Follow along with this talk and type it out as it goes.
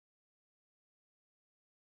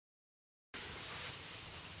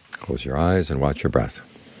Close your eyes and watch your breath.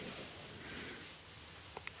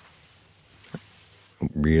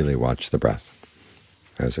 Really watch the breath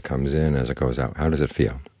as it comes in, as it goes out. How does it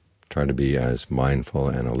feel? Try to be as mindful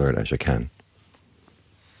and alert as you can,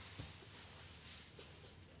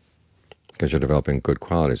 because you're developing good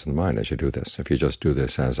qualities in the mind as you do this. If you just do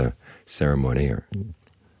this as a ceremony or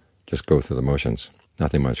just go through the motions,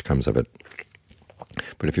 nothing much comes of it.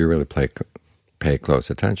 But if you really pay close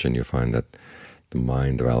attention, you find that the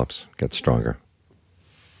mind develops, gets stronger,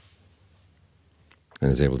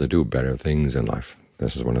 and is able to do better things in life.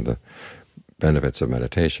 This is one of the benefits of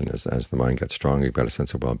meditation, is as the mind gets stronger, you've got a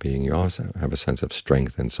sense of well-being. You also have a sense of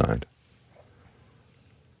strength inside,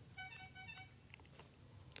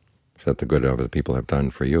 so that the good other people have done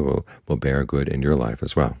for you will bear good in your life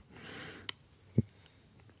as well.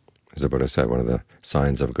 As the Buddha said, one of the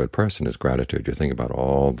signs of a good person is gratitude. You think about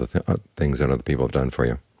all the things that other people have done for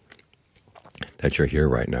you, that you're here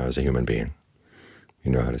right now as a human being.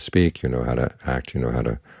 You know how to speak, you know how to act, you know how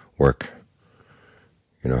to work,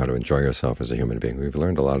 you know how to enjoy yourself as a human being. We've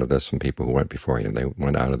learned a lot of this from people who went before you. They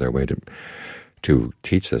went out of their way to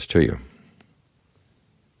teach this to you.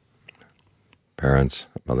 Parents,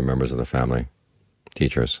 other members of the family,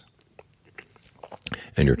 teachers,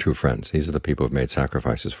 and your true friends. These are the people who have made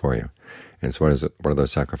sacrifices for you. And so what are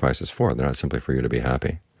those sacrifices for? They're not simply for you to be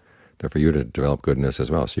happy. They're for you to develop goodness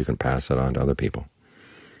as well, so you can pass it on to other people.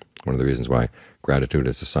 One of the reasons why gratitude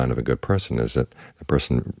is a sign of a good person is that the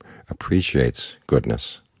person appreciates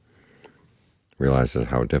goodness, realizes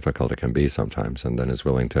how difficult it can be sometimes, and then is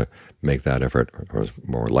willing to make that effort, or is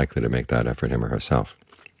more likely to make that effort him or herself.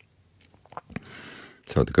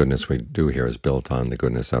 So the goodness we do here is built on the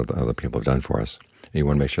goodness that other people have done for us. And you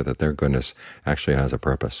want to make sure that their goodness actually has a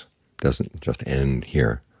purpose. It doesn't just end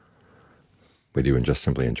here with you and just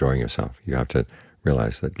simply enjoying yourself. You have to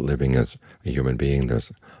realize that living as a human being,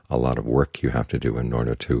 there's a lot of work you have to do in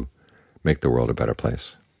order to make the world a better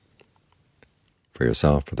place for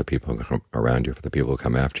yourself, for the people who come around you, for the people who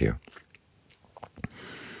come after you.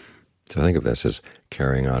 So think of this as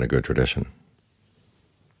carrying on a good tradition.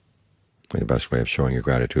 The best way of showing your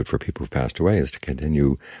gratitude for people who've passed away is to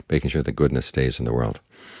continue making sure that goodness stays in the world.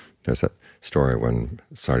 There's a story when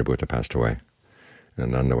Sariputta passed away,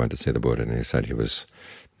 and Nanda went to see the Buddha, and he said he was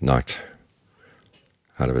knocked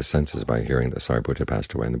out of his senses by hearing that Sariputta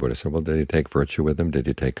passed away. And the Buddha said, well, did he take virtue with him? Did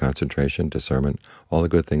he take concentration, discernment, all the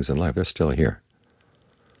good things in life? They're still here.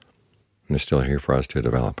 And they're still here for us to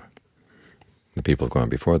develop. The people who've gone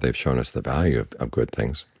before, they've shown us the value of good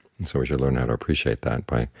things. And so we should learn how to appreciate that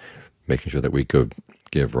by making sure that we could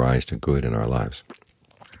give rise to good in our lives.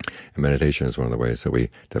 And meditation is one of the ways that we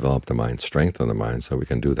develop the mind, strengthen the mind, so we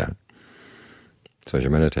can do that. So as you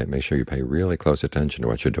meditate, make sure you pay really close attention to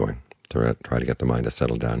what you're doing. Try to get the mind to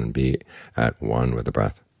settle down and be at one with the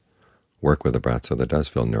breath. Work with the breath so that it does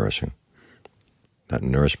feel nourishing. That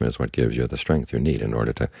nourishment is what gives you the strength you need in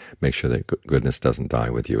order to make sure that goodness doesn't die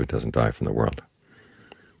with you, it doesn't die from the world,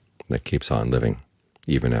 that keeps on living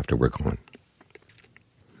even after we're gone.